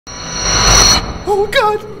Oh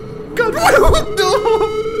God! God!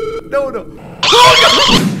 No! No! Oh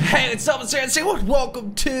God! Hey, it's AaronSayWhat.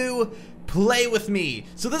 Welcome to Play With Me.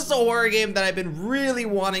 So this is a horror game that I've been really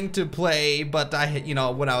wanting to play, but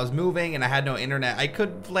when I was moving and I had no internet, I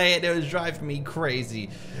couldn't play it. It was driving me crazy.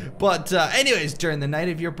 But anyways, during the night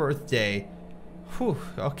of your birthday, whew,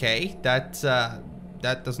 okay, that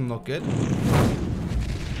doesn't look good.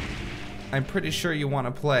 I'm pretty sure you want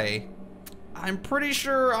to play. I'm pretty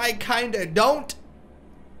sure I kinda don't.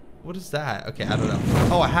 What is that? Okay, I don't know.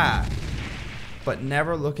 Oh, a hat. But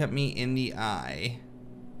never look at me in the eye.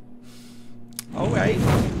 Alright.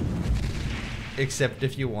 Except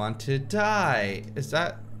if you want to die. Is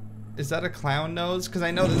that a clown nose? Because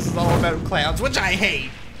I know this is all about clowns, which I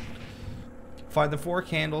hate. Find the 4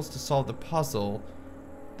 candles to solve the puzzle.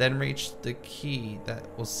 Then reach the key that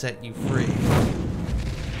will set you free.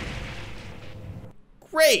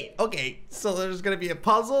 Great! Okay, so there's gonna be a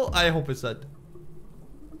puzzle. I hope it's not.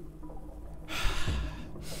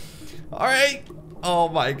 Alright. Oh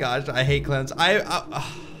my gosh, I hate clowns. I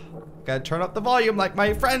gotta turn up the volume like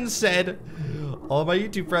my friends said. All my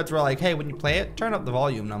YouTube friends were like, hey, when you play it, turn up the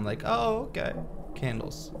volume. And I'm like, oh, okay.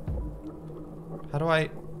 Candles. How do I...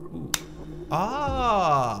 Ooh.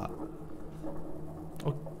 Ah!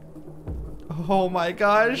 Oh my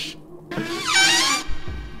gosh.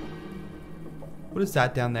 What is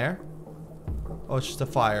that down there? Oh, it's just a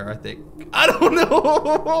fire, I think. I don't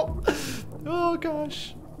know. Oh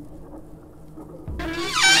gosh.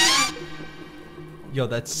 Yo,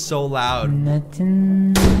 that's so loud.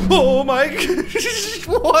 Nothing. Oh my gosh.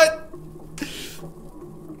 What?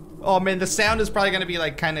 Oh man, the sound is probably gonna be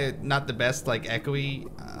like kind of not the best, like echoey,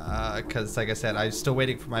 because like I said, I'm still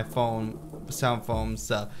waiting for my sound foam,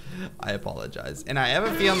 so I apologize. And I have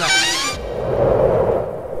a feeling that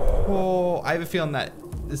I have a feeling that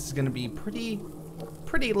this is gonna be pretty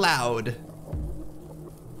loud.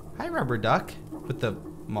 Hi, Rubber Duck with the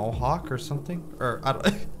mohawk or something, or I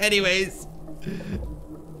don't. Anyways,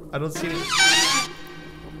 I don't see any.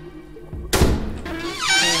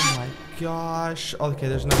 Oh my gosh. Okay,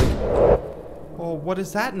 there's nothing. Oh, what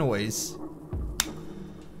is that noise?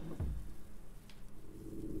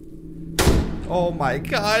 Oh my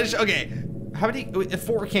gosh. Okay, how many?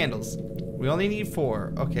 4 candles. We only need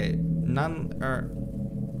 4. Okay, none are.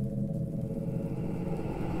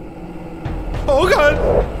 Oh God!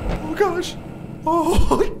 Oh gosh!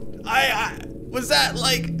 Oh, I was that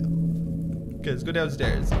like? Okay, let's go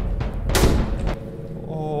downstairs.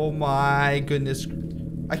 Oh my goodness!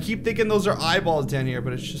 I keep thinking those are eyeballs down here,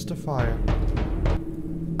 but it's just a fire.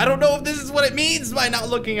 I don't know if this is what it means by not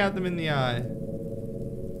looking at them in the eye.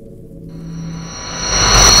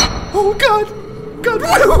 Oh God! God!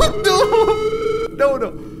 No!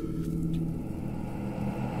 No!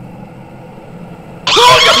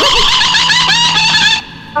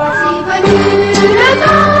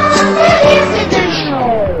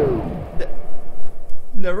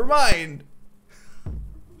 Never mind.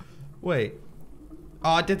 Wait.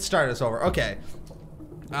 Oh, it did start us over. Okay.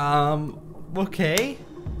 Okay.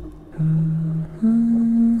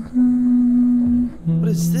 What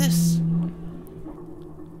is this?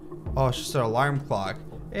 Oh, it's just an alarm clock.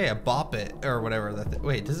 Hey, a bop it or whatever.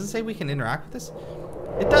 Wait, does it say we can interact with this?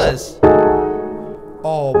 It does.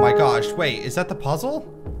 Oh my gosh. Wait, is that the puzzle?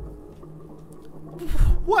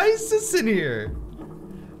 Why is this in here?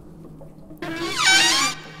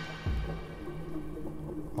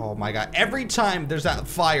 Oh my God. Every time there's that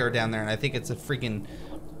fire down there and I think it's a freaking...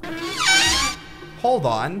 Hold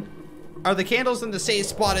on. Are the candles in the same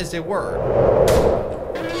spot as they were?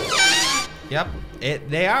 Yep,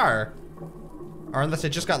 they are. Or unless I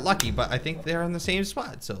just got lucky, but I think they're in the same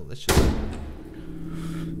spot. So let's just...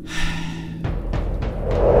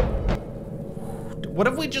 What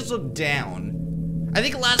if we just look down? I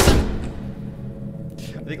think last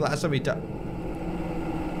time we done.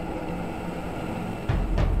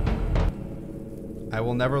 I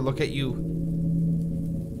will never look at you.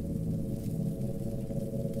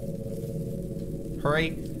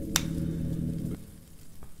 Hurry.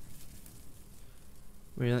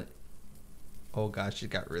 Really? Oh gosh, it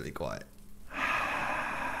got really quiet.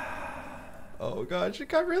 Oh gosh, it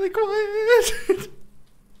got really quiet.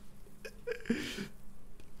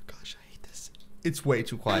 Gosh, I hate this. It's way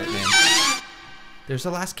too quiet, man. There's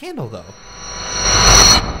the last candle though.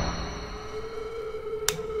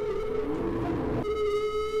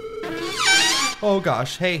 Oh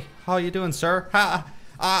gosh, hey, how you doing, sir? I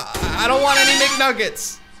don't want any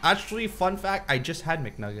McNuggets. Actually, fun fact, I just had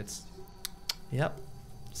McNuggets. Yep.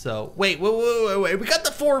 So, wait, we got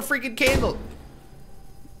the 4 freaking candles.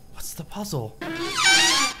 What's the puzzle?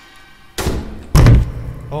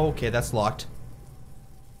 Okay, that's locked.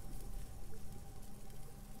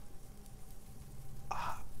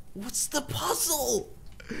 What's the puzzle?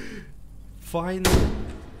 Find.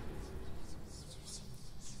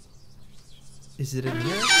 Is it in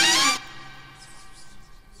here?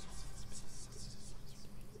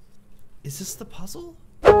 Is this the puzzle?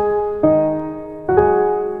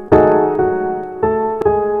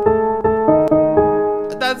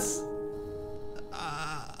 That's.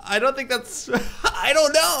 I don't think that's. I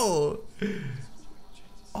don't know.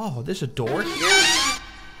 Oh, there's a door here?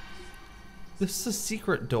 This is a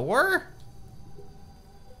secret door?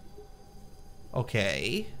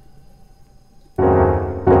 Okay.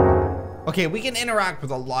 Okay, we can interact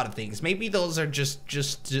with a lot of things. Maybe those are just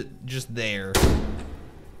there.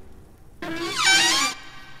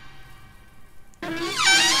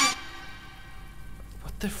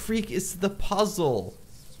 What the freak is the puzzle?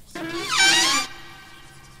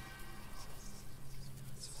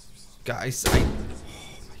 Guys, oh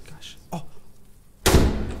my gosh. Oh.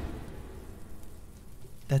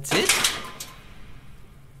 That's it?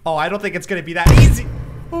 Oh, I don't think it's gonna be that easy.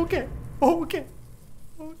 Okay. Okay.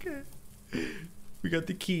 Okay. We got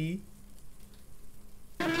the key.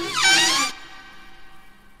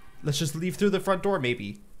 Let's just leave through the front door,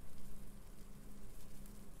 maybe.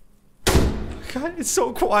 God, it's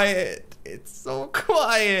so quiet. It's so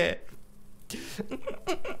quiet.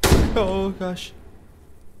 Oh gosh.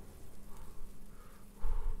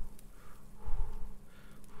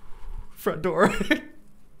 Front door.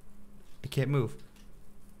 I can't move.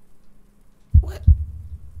 What?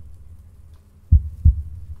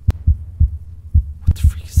 What the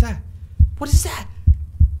freak is that? What is that?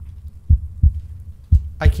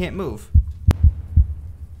 I can't move.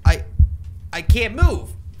 I can't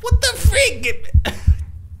move. What the freak?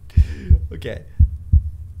 Okay.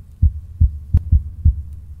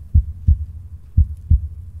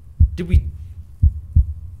 Did we?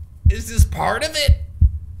 Is this part of it?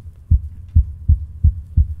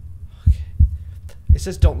 It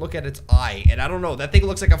says don't look at its eye, and I don't know. That thing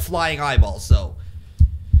looks like a flying eyeball, so.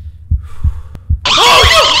 Oh,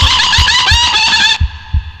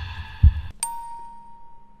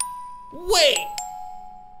 no! Wait!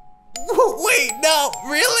 Wait, no,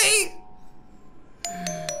 really?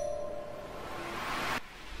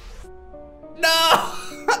 No!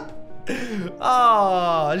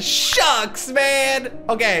 Oh, shucks, man.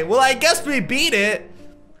 Okay, well, I guess we beat it.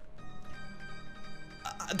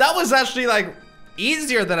 That was actually like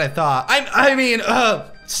easier than I thought. I mean,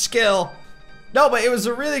 skill. No, but it was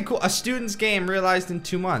a really cool, a student's game realized in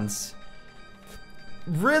 2 months.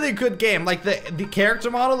 Really good game. Like the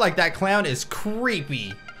character model, like that clown is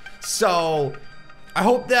creepy. So I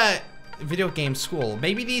hope that video game school,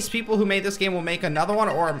 maybe these people who made this game will make another one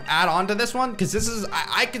or add on to this one, because this is,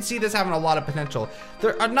 I could see this having a lot of potential.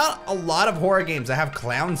 There are not a lot of horror games that have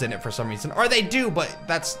clowns in it for some reason, or they do, but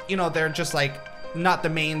that's, you know, they're just like not the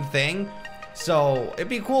main thing. So it'd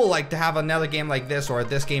be cool like to have another game like this, or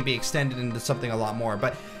this game be extended into something a lot more.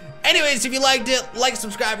 But anyways, if you liked it, like,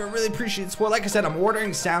 subscribe. I really appreciate the support. Like I said, I'm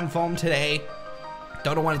ordering sound foam today.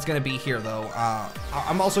 Don't know when it's gonna be here though.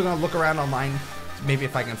 I'm also gonna look around online, maybe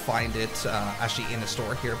if I can find it actually in the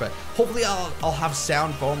store here. But hopefully I'll have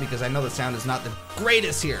sound foam, because I know the sound is not the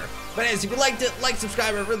greatest here. But anyways, if you liked it, like,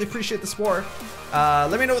 subscribe. I really appreciate the support.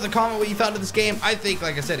 Let me know in the comment what you thought of this game. I think,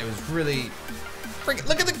 like I said, it was really freaking,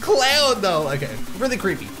 look at the cloud though. Okay, really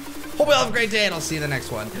creepy. Hope you all have a great day, and I'll see you in the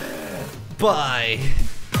next one. Bye.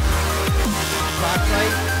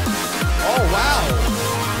 Flashlight. Oh wow.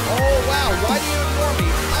 Oh wow. Why do you ignore me?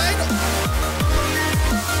 I don't.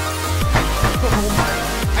 Oh my.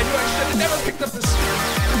 I knew I should have never picked up this.